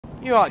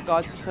You're right,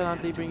 guys, it's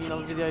Andy bringing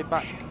another video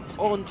back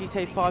on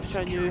GTA 5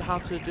 showing you how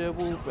to do a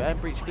wall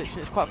breach glitch, and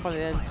it's quite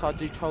funny at the end, so I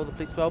do troll the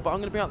police well, but I'm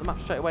going to bring out the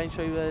map straight away and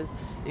show you where it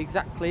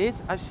exactly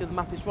is. As you see, the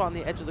map is right on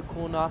the edge of the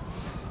corner.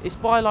 It's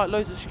by like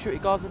loads of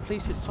security guards and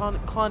police, so it's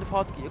kind of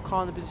hard to get your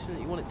car in the position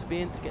that you want it to be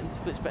in to get into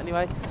the glitch, but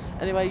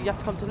anyway, you have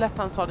to come to the left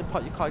hand side and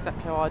park your car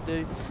exactly how I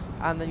do,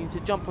 and then you need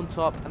to jump on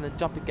top and then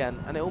jump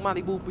again, and it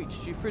automatically wall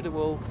breaches you through the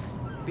wall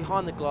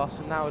behind the glass,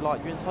 and now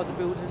like you're inside the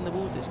building in the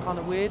walls. It's kind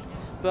of weird,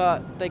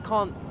 but they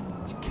can't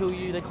kill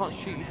you, they can't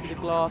shoot you through the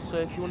glass, so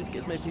if you wanted to get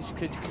as many people as you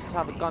could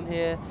have a gun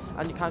here,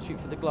 and you can shoot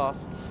through the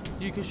glass.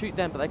 You can shoot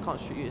them, but they can't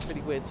shoot you. It's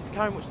really weird. So if you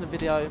carry on watching the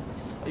video,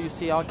 you'll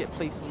see I get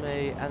police on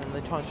me, and then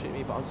they try and shoot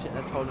me, but I'm sitting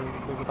there trolling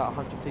with about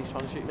 100 police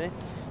trying to shoot me.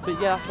 But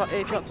yeah, that's about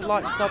it. If you'd like to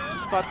like,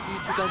 subscribe to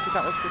YouTube, go and check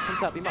out the rest of the content,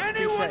 that'd be much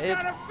appreciated.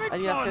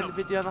 And yeah, that's the end of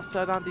the video, and that's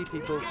Andy,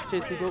 people.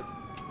 Cheers, people.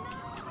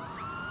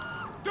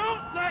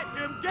 Don't let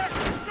him get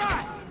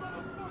shot!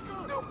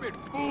 Stupid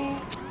fool!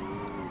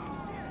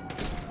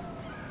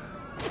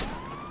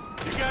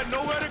 You got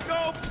nowhere to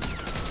go?